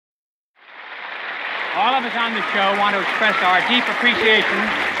All of us on the show want to express our deep appreciation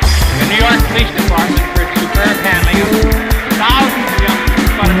to the New York Police Department for its superb handling of thousands of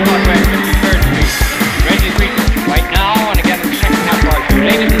youngsters flooded Broadway and 53rd Street. Ready to greet them right now and again in the second half of our show.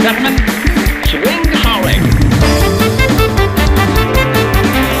 Ladies and gentlemen, Swing Holic.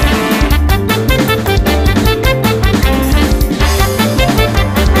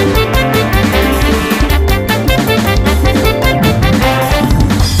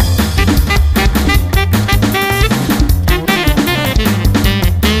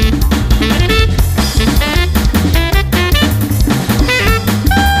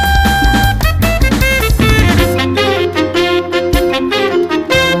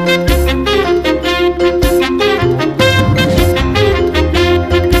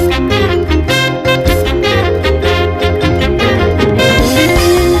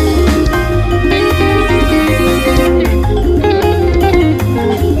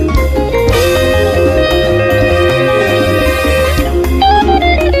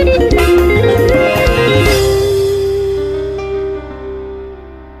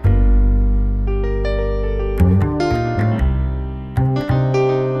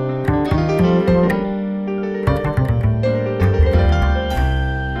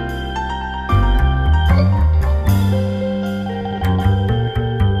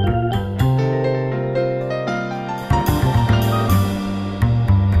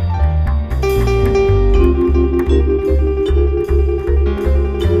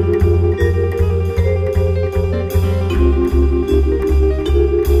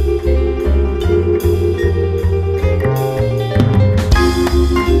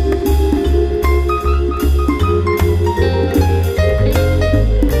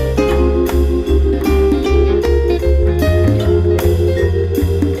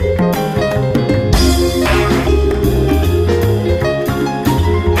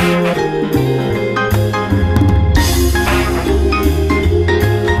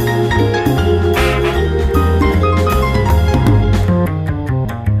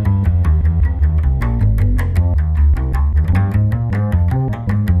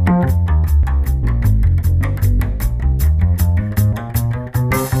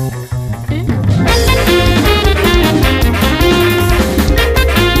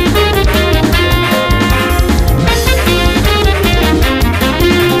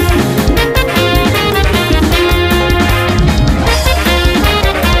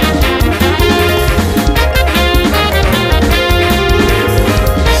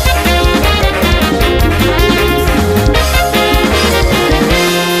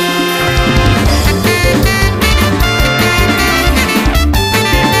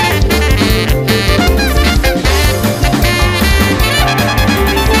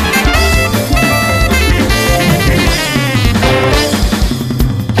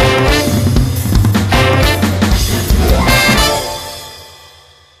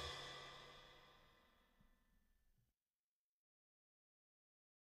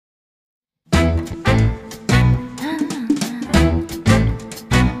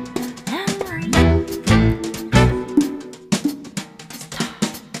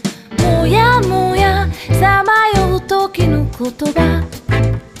言葉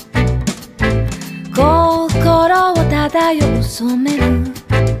心を漂う染める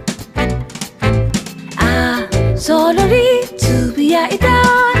ああそろりつぶやいた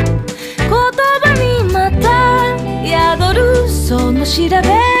言葉にまた宿るその調べ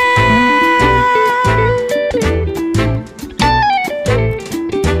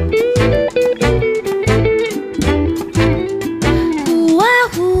ふわ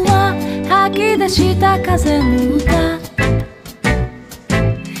ふわ吐き出した風の歌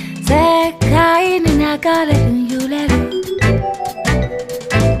世界に流れる揺れる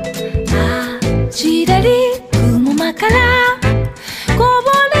あちらり雲間からこぼ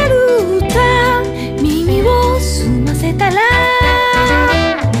れる歌耳を澄ませたら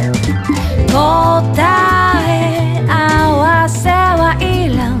答え合わせはい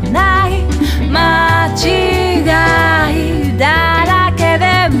らない間違いだらけ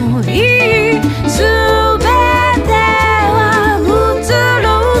でもいい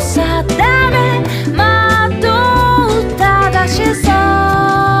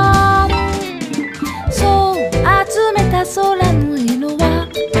空の色は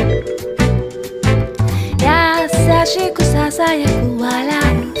優しくささやく笑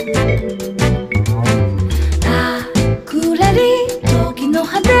うあくらり時の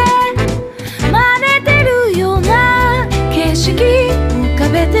果て真似てるような景色浮か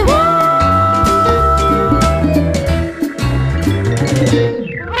べては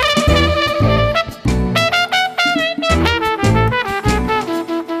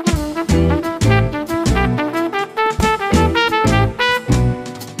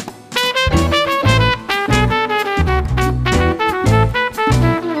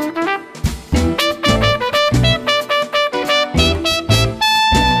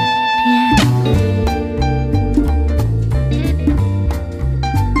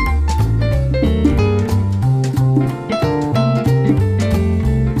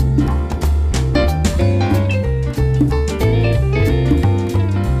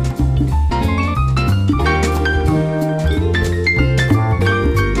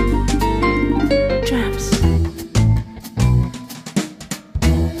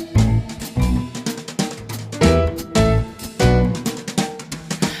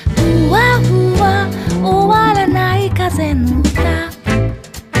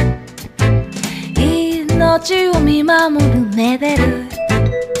ちを見守るメベル。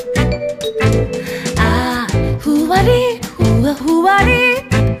ああふわりふわふわり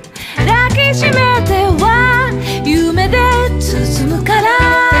抱きしめては夢で包むから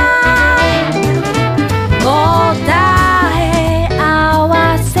答え合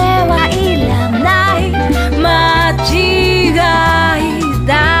わせはいらない間違い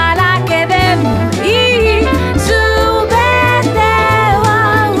だらけでもいいすべては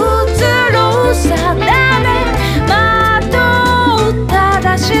移ろうさだねまとう正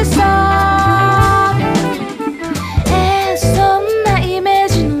しさそんなイメー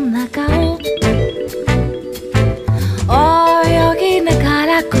ジの中を泳ぎなが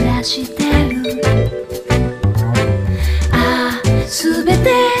ら暮らしてるああすべ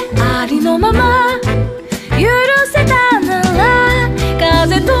てありのまま許せたなら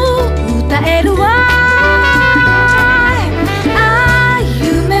風と歌えるわああ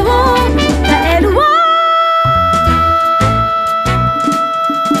夢を歌えるわ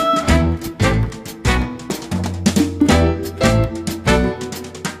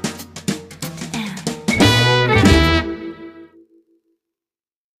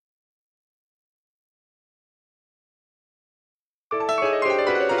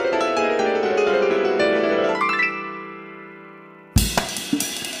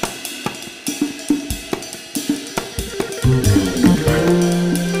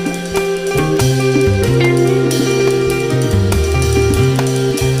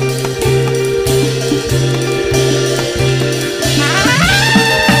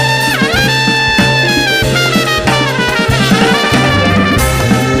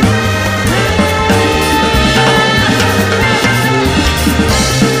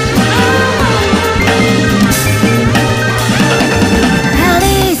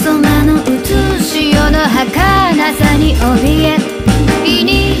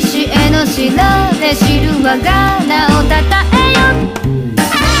知る我が名をたたえよ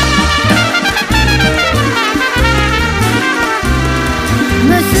結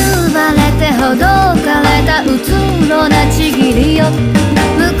ばれてほどかれたうつろなちぎりよ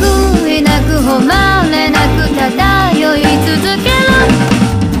報いなく誉れなく漂い続けろ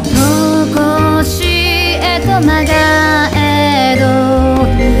残しへと曲がえど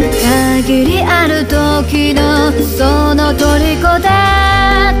限りある時のその虜で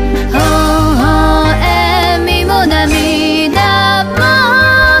微笑みも涙も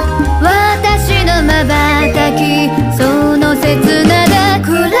私の瞬きその切なな暗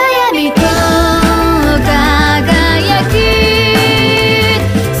闇と輝き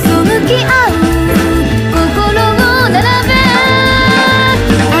背き合う心を並べ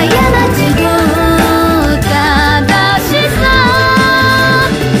過ちと正しさ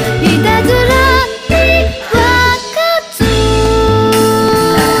いたずらに分かつ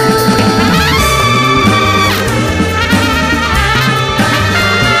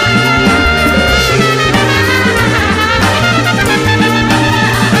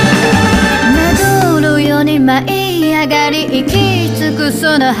舞い上がり行き着く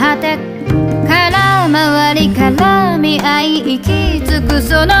その果て空回り絡み合い行き着く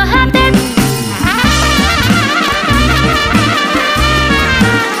その果て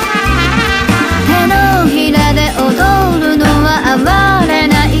手のひらで踊るのは哀れ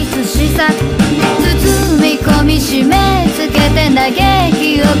な慈しさ包み込み締め付けて嘆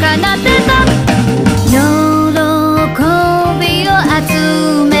きを奏でた喜びを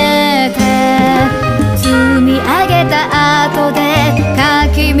集めて積み上げた後でか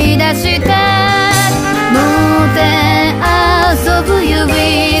き乱してもて遊ぶ指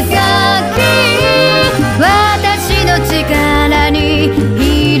先私の力に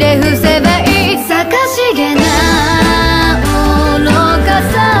入れ伏せばいいさかしげな愚か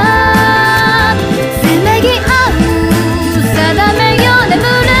させめぎ合う定めよ眠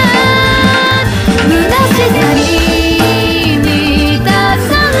れ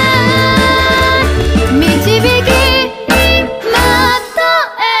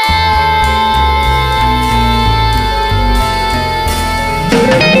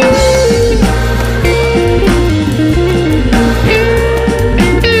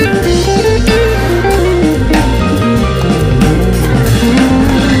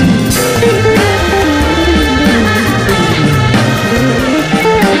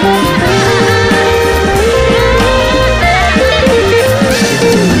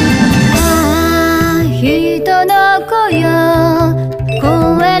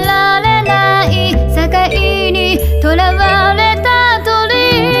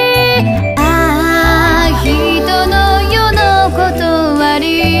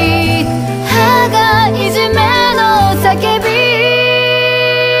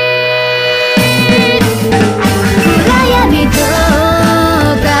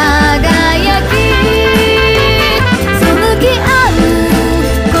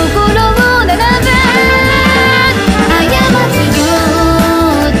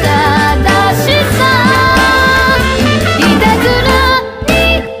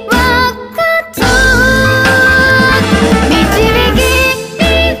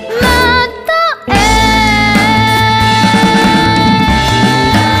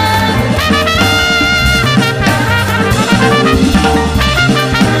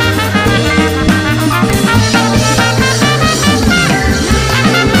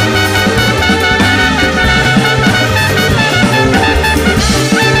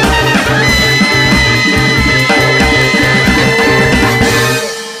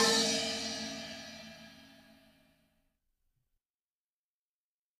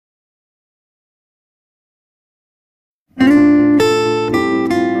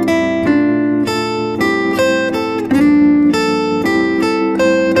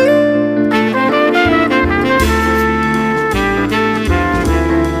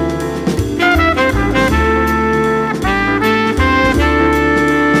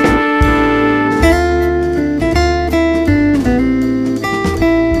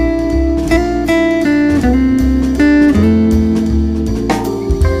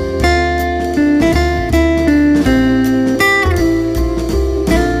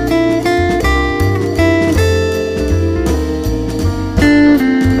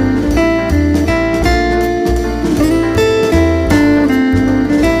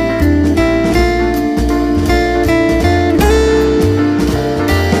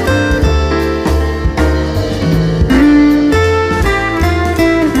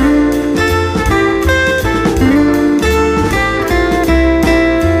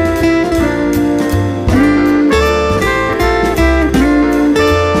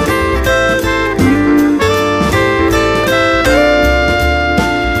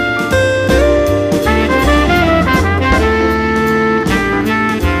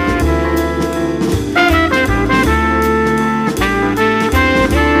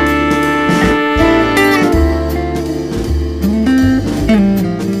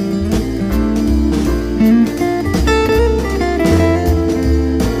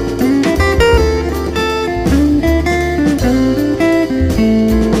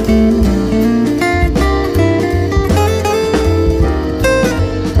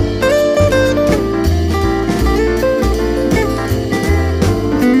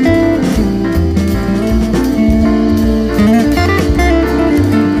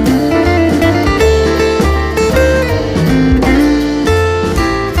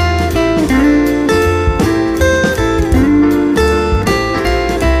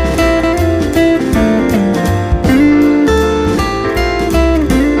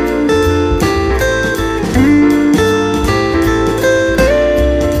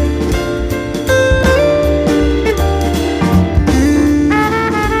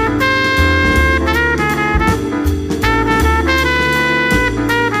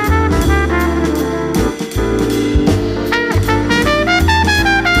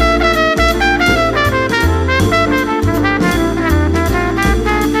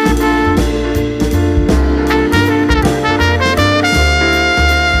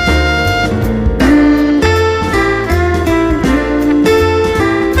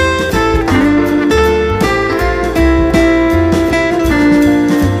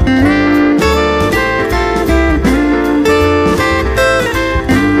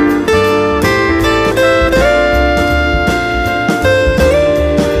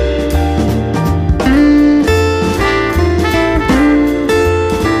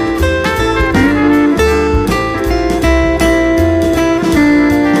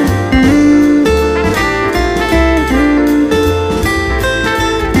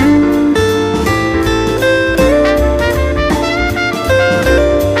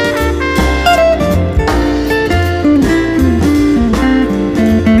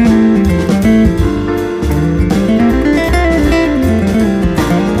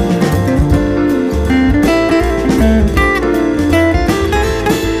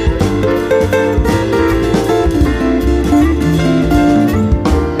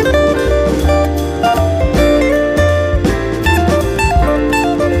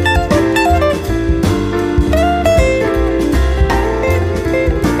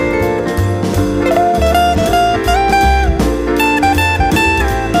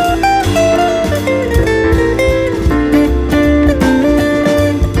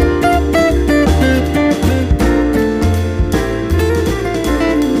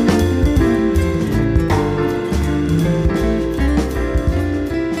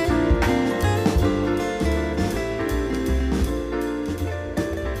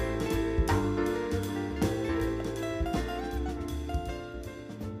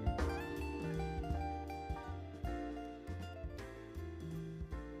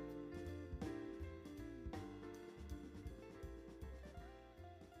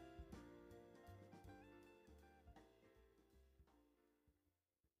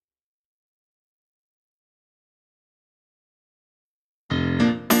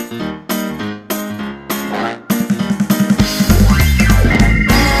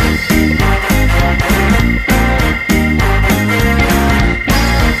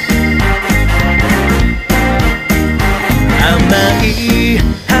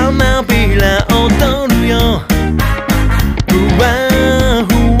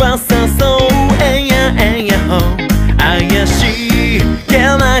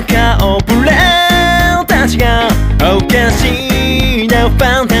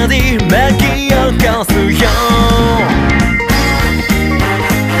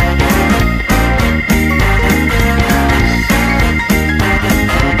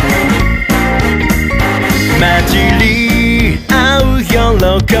混じり合う喜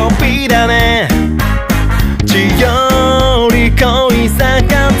びだね。血より濃い杯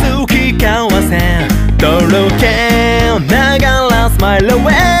交わせとろけながらスマイルウ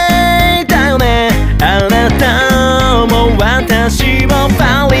ェイだよね。あなたも私も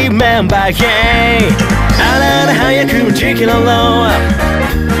パリメンバー、yeah、 あらら早く時期のロー、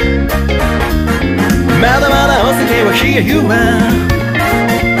まだまだお酒は Here you are。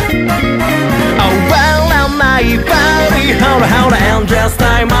 終わらないパリ、ほらほら endless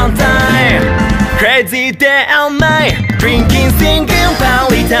time on time crazy day and night drinking singing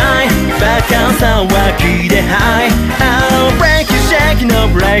party time バカ騒ぎで high I'll break you shake no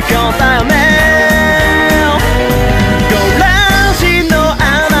break on だよね。ごらしの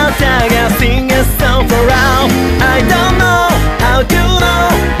あなたが sing a song for all I don't know how to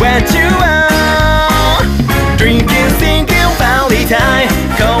know where you are drinking singing party time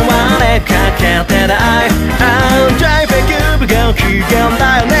壊れかけてない I'll drive back ご機嫌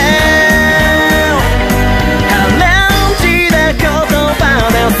だよね。アレンジで言葉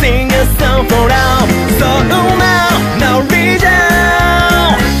で sing a song for all そんなノリじゃ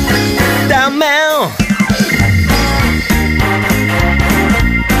ダメ。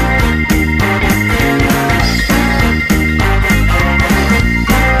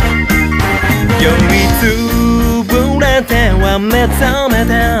酔いつぶれては目覚め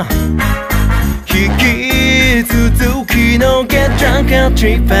た引き続きの Get drunk and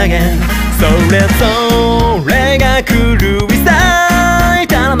trip again それぞれが狂い咲い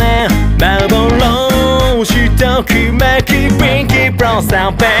たらね。幻ときめき Pinky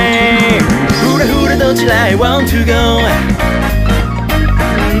Blossom Pain ふらふらどちらへ Want to go は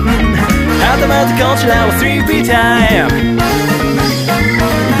たまたこちらは Sleepy Time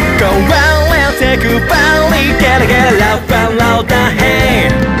壊れてくパリゲラゲララッパンローダヘイ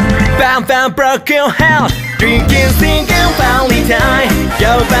Bam bam broken heart Drinking singing party time 呼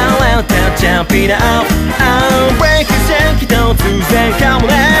ばれたジャンピーナップ I'll break you shake と突然かも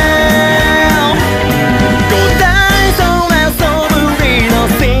ね。五大それそぶりの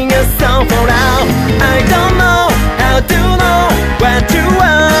Sing a song for now I don't know how to know what you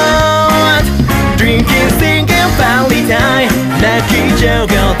want Drinking singing party time 泣き上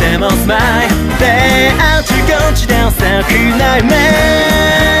がってもスマイルであちこちで咲きない目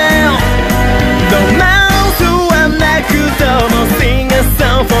ロマンスはなくとも Sing a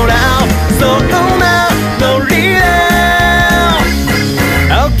song for now そんなノリで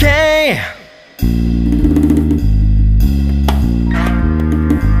OK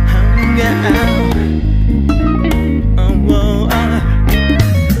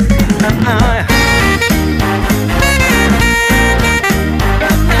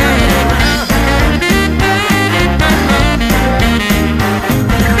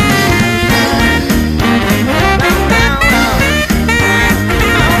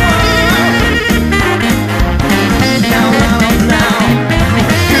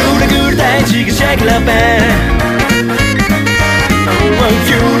Shake it up and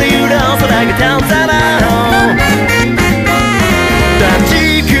ゆらゆら空が立ったら立ち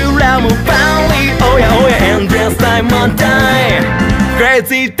くらむパリおやおや Endless time on time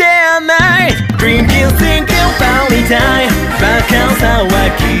Crazy day and night Drinking singing party time バカ騒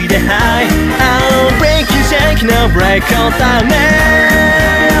ぎで High I'll break you shake no break on だね。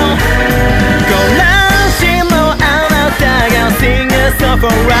ごらしのあなたが Sing a song for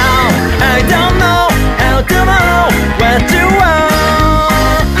all I don't know how to know what you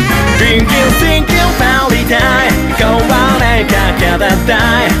want Drinking singing party time 壊れかけた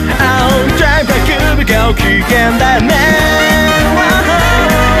time I'll drive back ご機嫌だね。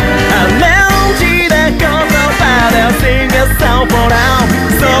アレンジで言葉で Sing a song for now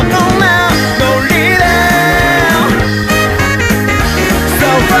そんなノリで So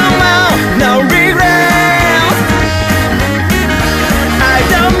from now no regret I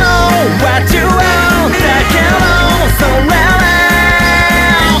don't know what you want だけどそれは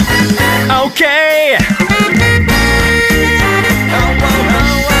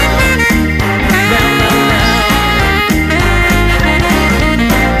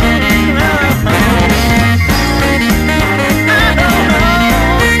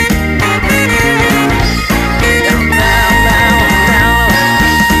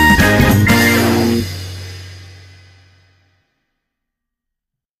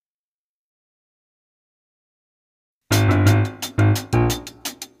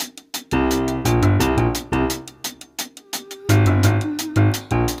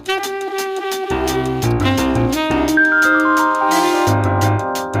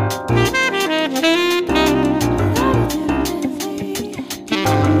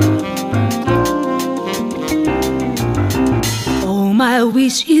My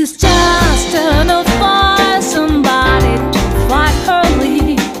wish is just to find somebody to fight her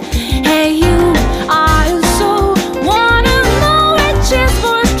lead. Hey you, I so wanna know which is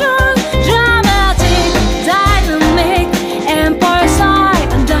more strong, dramatic, dynamic, empire side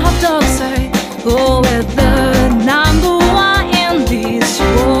and dog side. Oh, we're the number one in this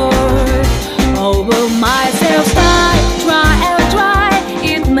world. Over myself, try and try,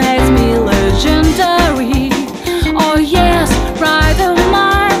 it makes me legendary. Oh yes, pride of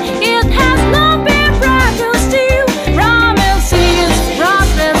mine, it has not been broken still. Promises,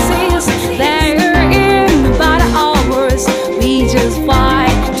 prophecies, they're in about hours. We just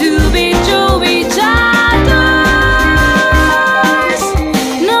fight to be true each other's.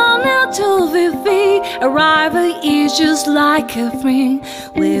 No need to be free, arrival is just like a spring.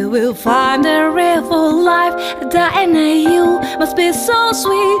 We will find a real life, that in you must be so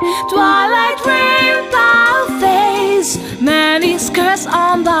sweet. Twilight rainbow face, many skirts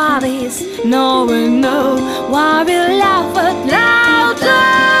on bodies. No one know why we laugh out louder.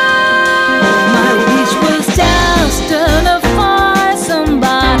 My wish was just to find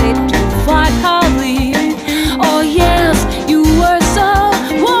somebody to fight hardly. Oh yes, you were so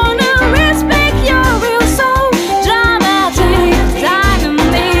wanna respect your real soul. Dramatic,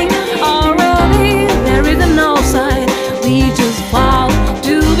 dynamic, already there is no side. We just fall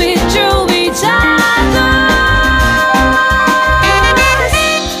to be true each other.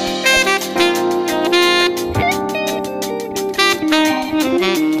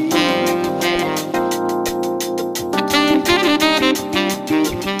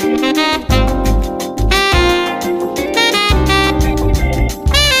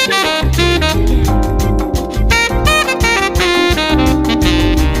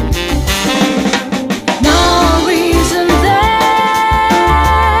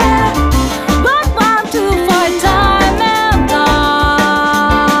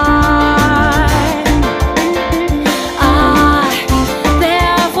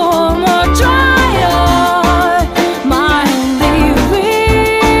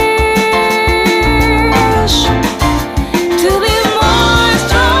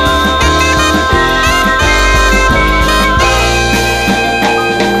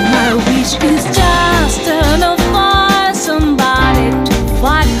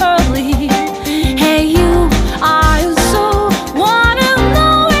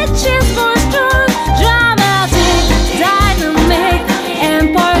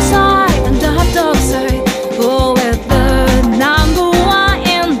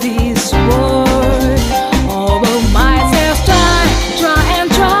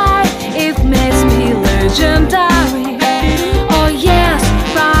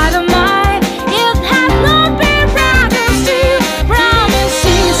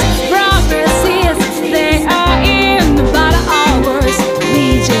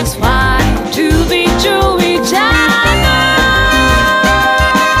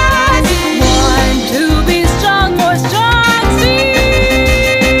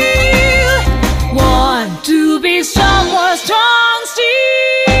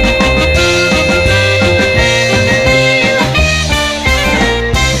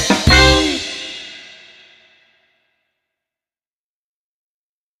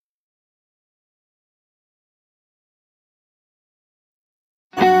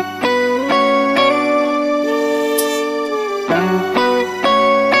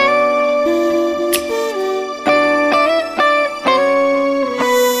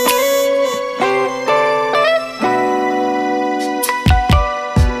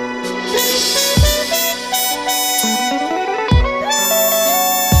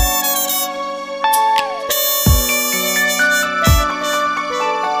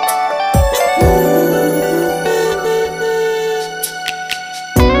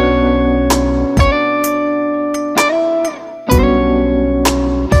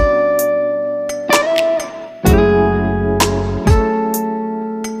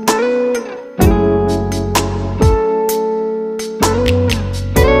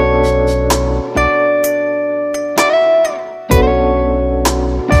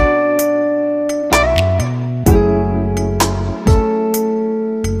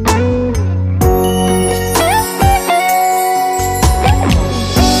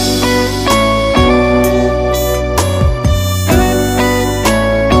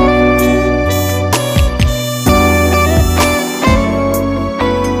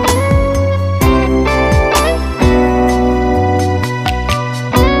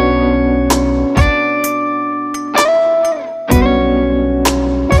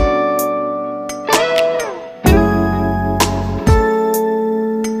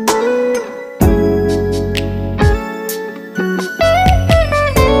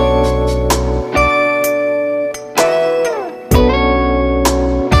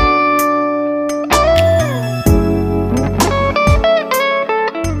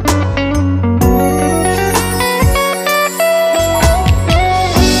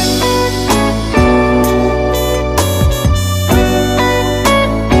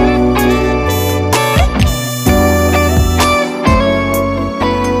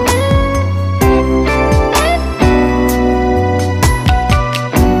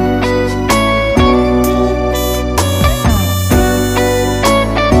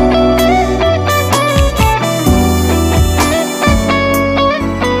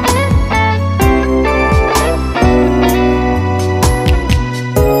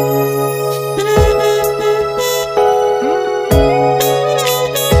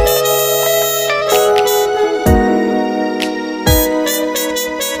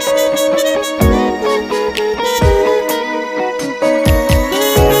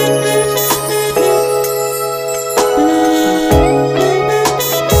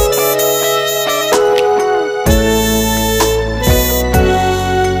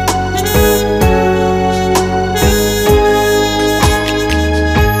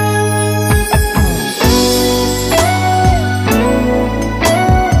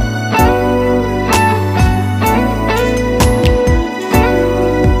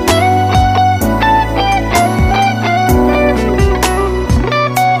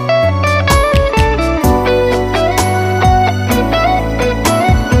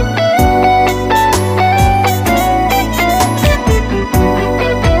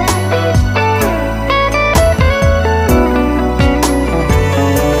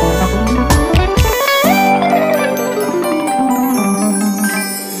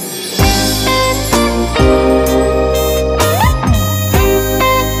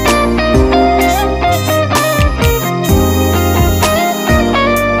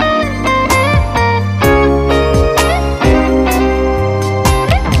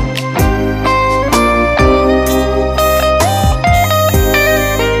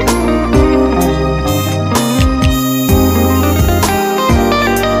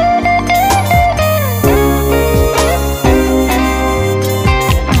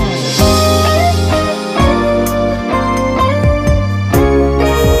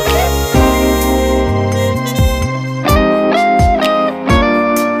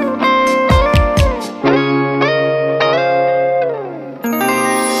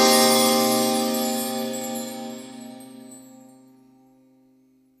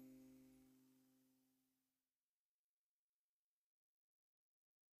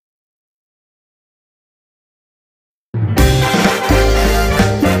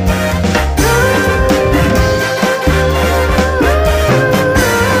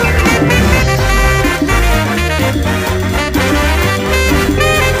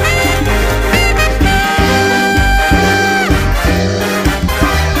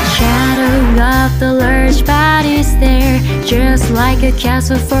 just like a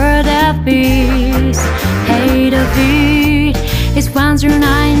castle for the beast. Hey, the beat is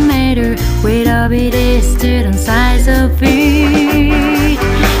 109 meter with a beat is student size of beat.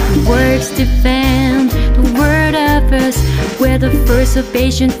 The works defend the word of us with the first of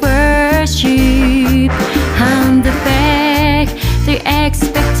patient worship. On the back, the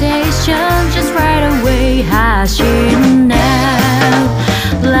expectation just right away hashing now.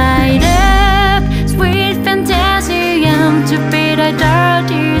 Light up, sweet fantasy, to beat the dark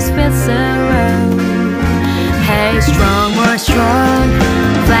tears with sorrow. Hey, strong, more strong,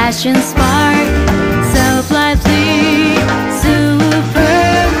 flash and spark, so lively, super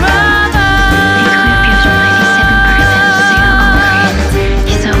robot.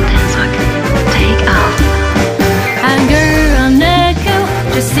 Hisou Tensoku, take off. Anger on Neku,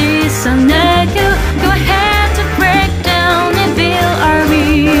 justice on Neku, go ahead to break down and build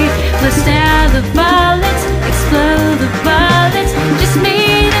army. Let's start the violence, explode the violence, just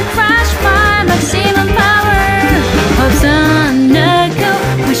meet and crush my maximum power. Hopes on Neku,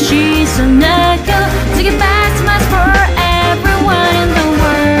 wishes on Neku, to get back to my for everyone in the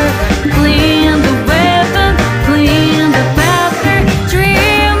world. Clean the weapon, clean the powder,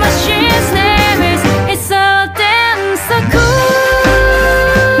 dream machine's name is Hisoutensoku.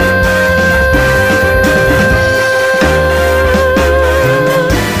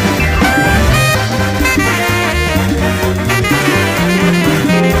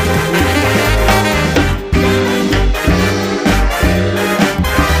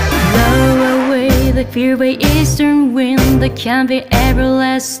 Fear by eastern wind that can be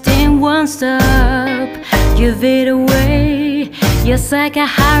everlasting, won't stop. Give it away, yes, like a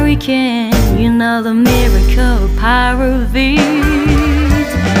hurricane. You know the miracle power of it.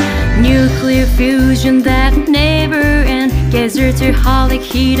 Nuclear fusion that never ends, gather to holic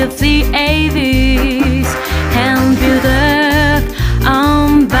heat of the abyss, and build up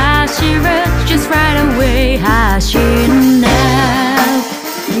on Bashira just right away. Hashing now,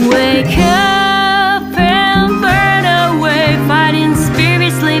 wake up and burn away, fighting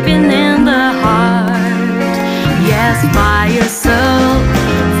spirit sleeping in the heart. Yes, fire soul,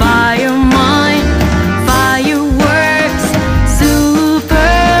 fire mind, fireworks,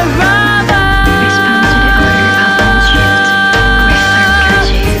 super robot. Respond to the order of all shift.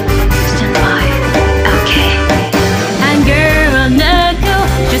 Refer stand by. Okay. Anger on Neku,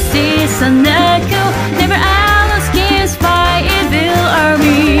 justice on Neku, never allow schemes by evil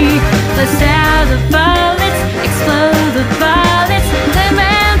army. Let's start the violence, explode the violence,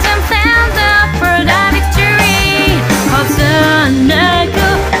 demand and plan for the victory. Hopes on Neku,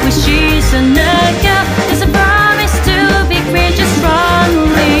 wishes on Neku, there's a promise to be creature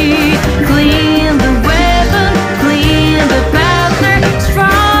strongly. Clean the weapon, clean the powder,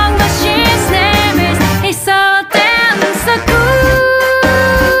 strong machine's name is Hisoutensoku.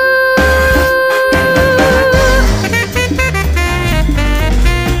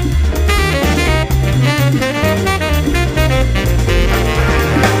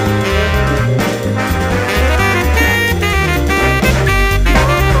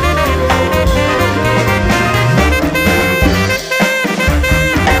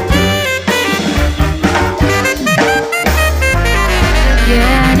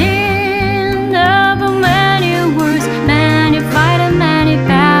 Getting over many words, many fight and many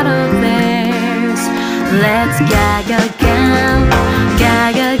battle theirs. Let's gag again,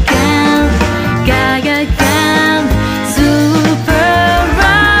 gag again, gag again. Super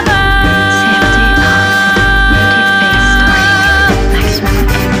robot. Maximum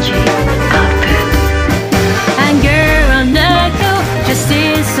energy output. Anger on Neku,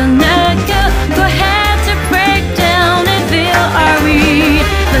 justice on Neku, go ahead to break down and feel army.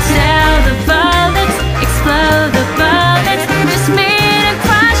 Let's sell the violence, explode the violence, just meet and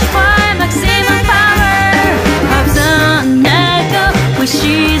crush by maximum power. Pops on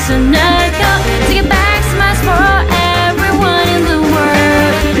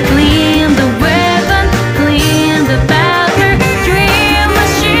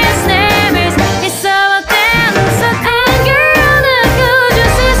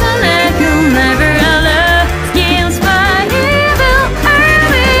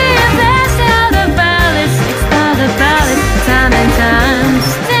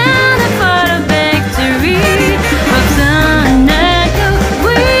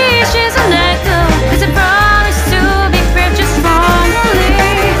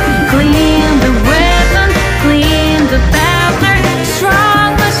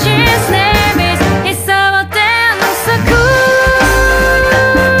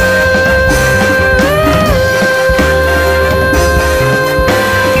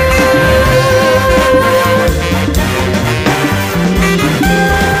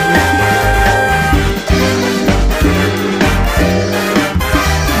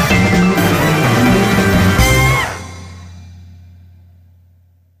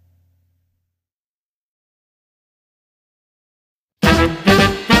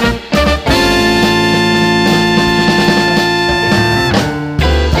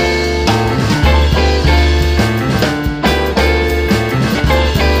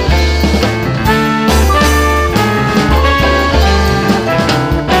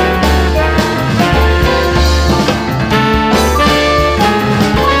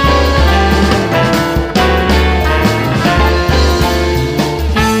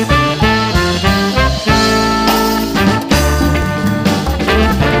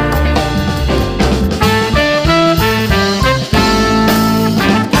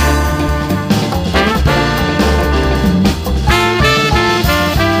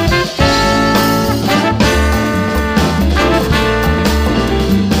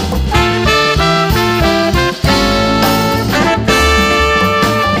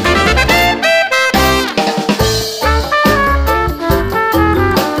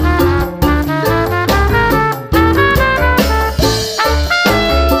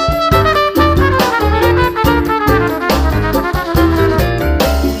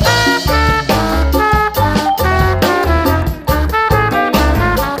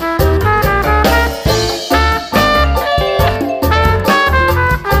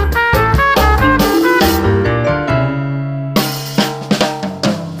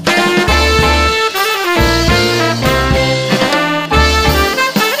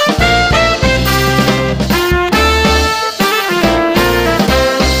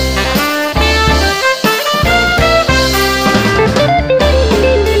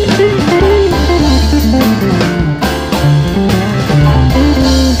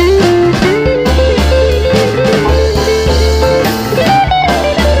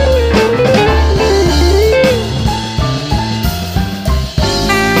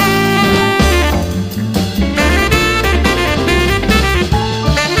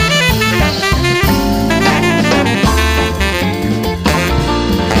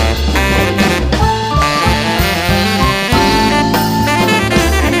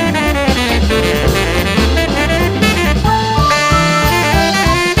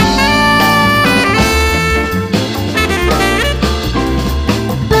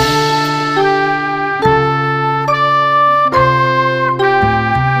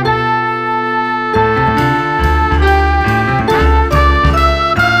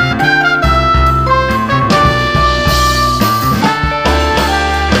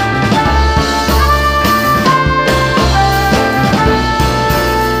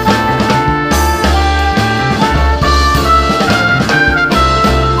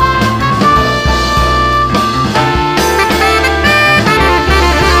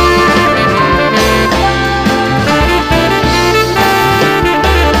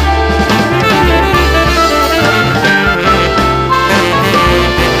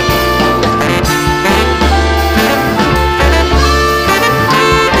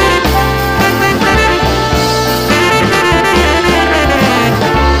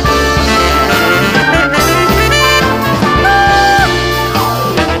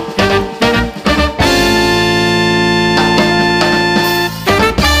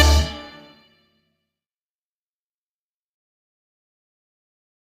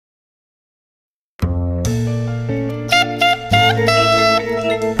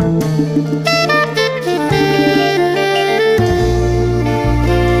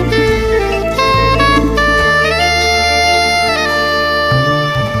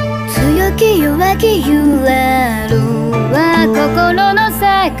き揺れるは心の世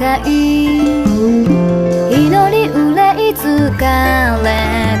界、祈り憂い疲れ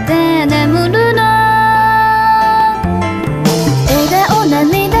て眠るの、笑顔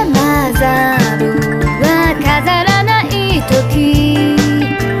涙混ざるは飾らない時、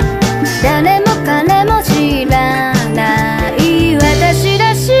誰も彼も知らない私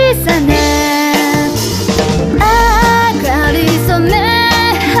らしさね。明かり染め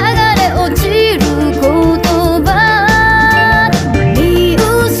剥がれ落ちる言葉、見失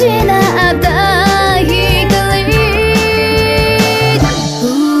った光、震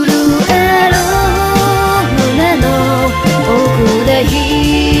える胸の奥で響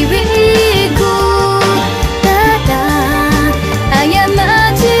く、ただ過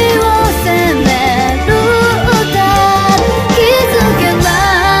ちを責める歌、気づけば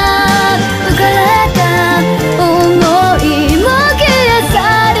浮かれた想いも消え去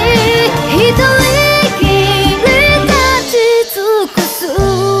り、一人きり立ち尽くす。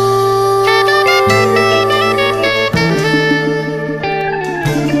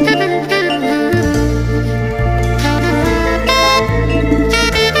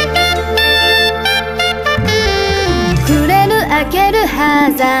暮れる明ける狭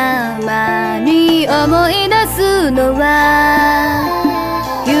間に思い出すのは、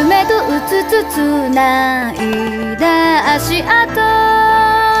夢とうつつつないだ足跡、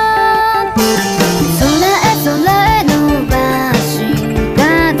空へ伸ばした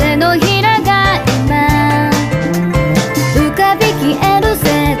手のひらが今浮かび消える刹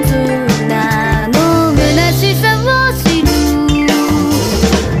那の虚しさを知る、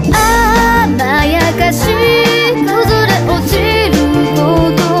甘やかし崩れ落ちる言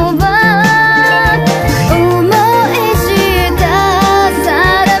葉、思いした定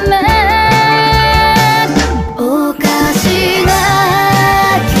め、おかしな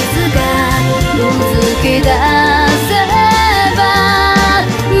傷が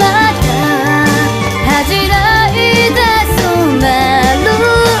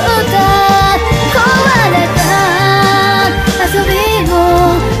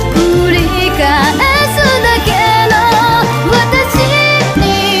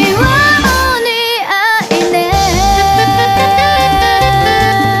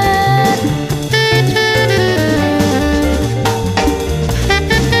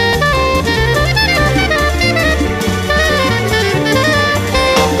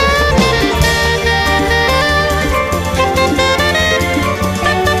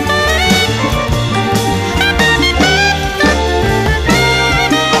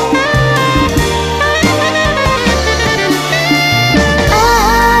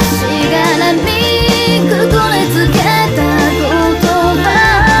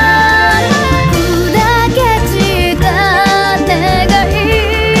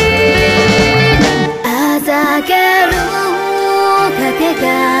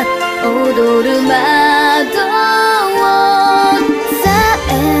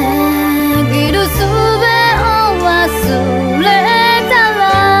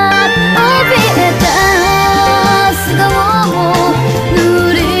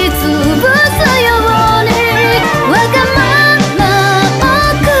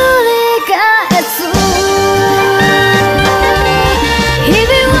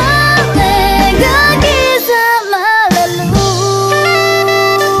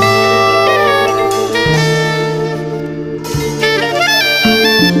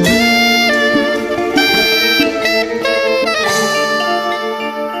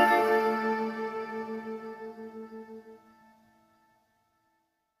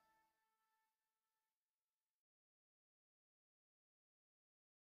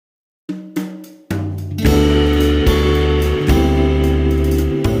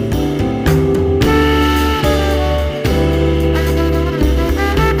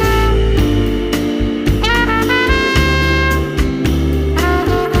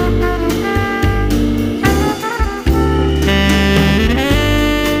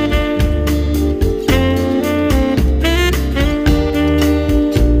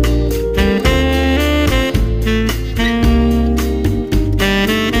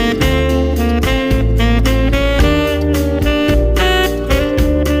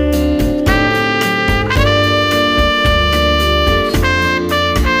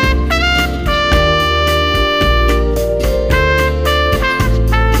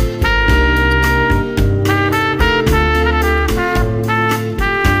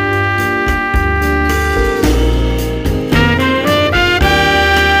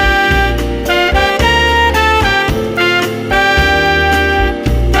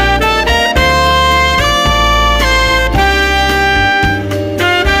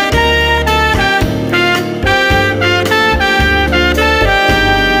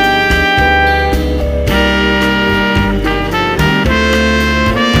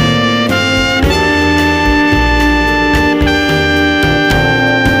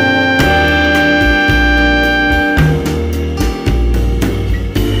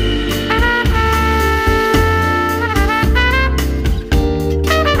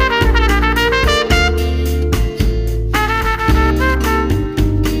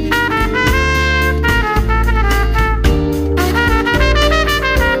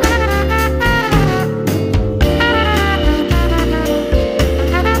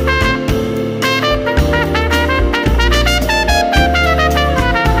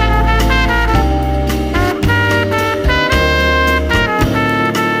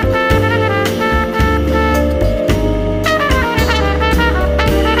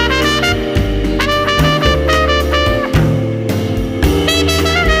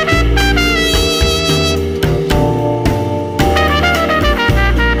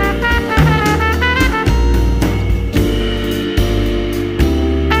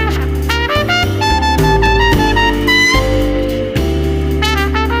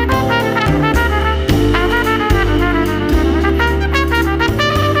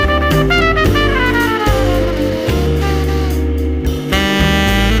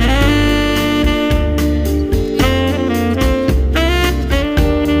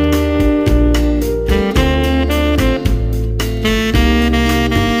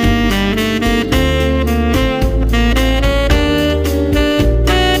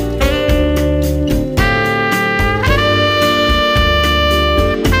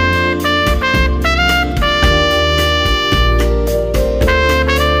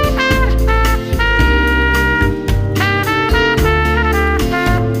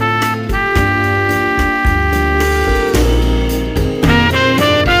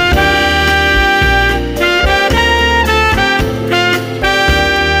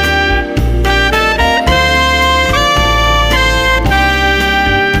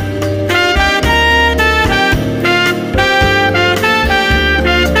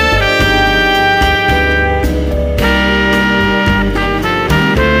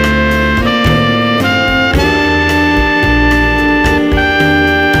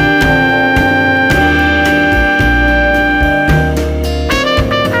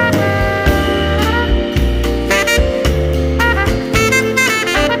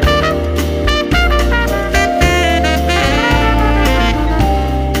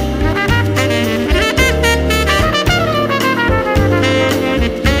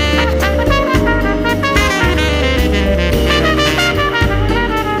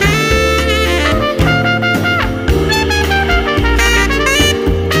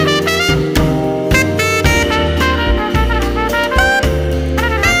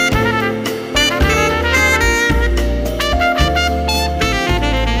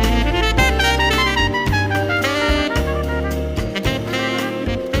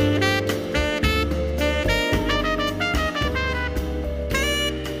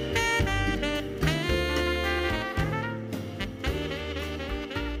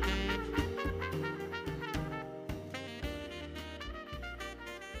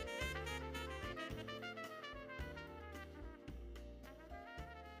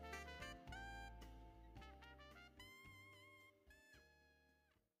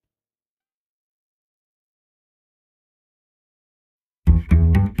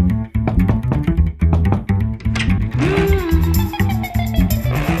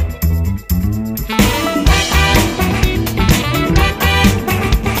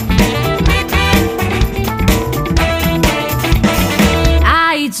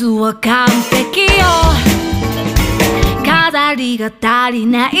実は完璧よ。飾りが足り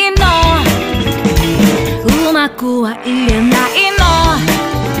ないの、うまくは言えないの、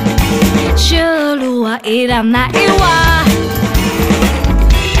シュールはいらないわ。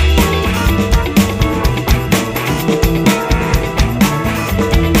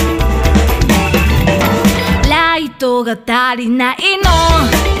ライトが足りないの、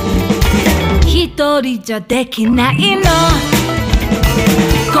一人じゃできないの、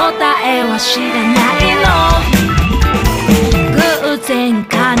答えは知らないの、偶然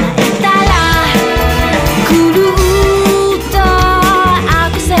叶えたら狂ったア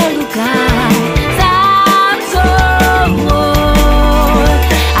クセルが残像を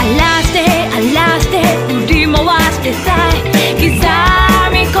荒らして振り回してたい、刻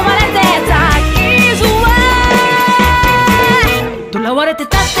み込まれてた傷は囚われて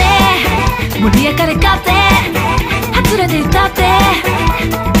たって盛り上がれかって外れていたって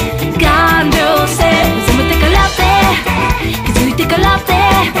感情性冷めてからって気づいてからって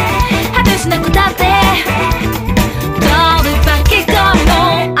果てしなくたって Don't let back keep going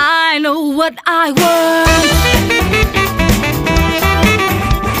on I know what I want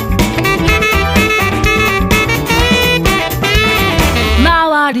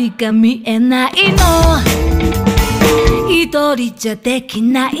周りが見えないの、一人じゃでき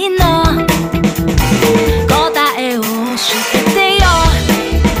ないの、答えを教えてよ、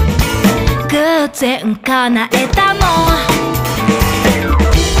偶然叶えたの、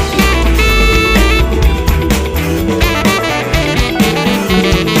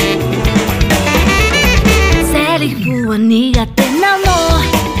セリフは苦手なの、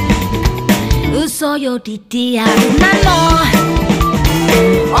嘘よりリアルなの、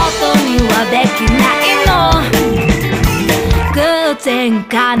音にはできないの、偶然叶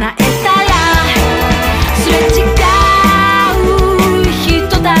えたらすれ違う人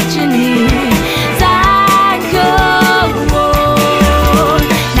たちに残響を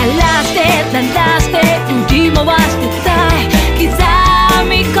鳴らして振り回してたい、刻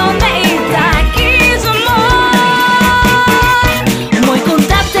み込んでいた傷も思い込ん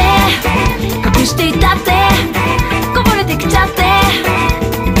だって隠していたってこぼれてきちゃって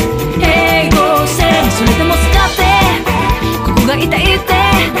平行線それでも使ってここが痛いって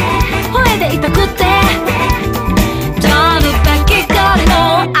吠えて痛くて Don't look back keep going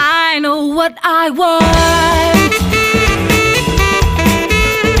on I know what I want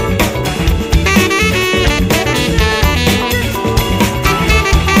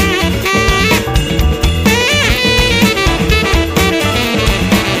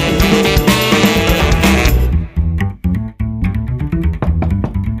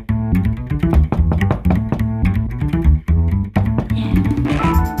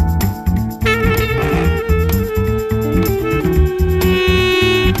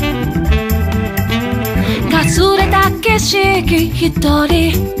景色一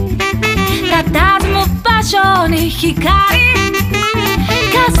人佇む場所に光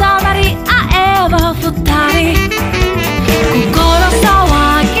重なり合えば二人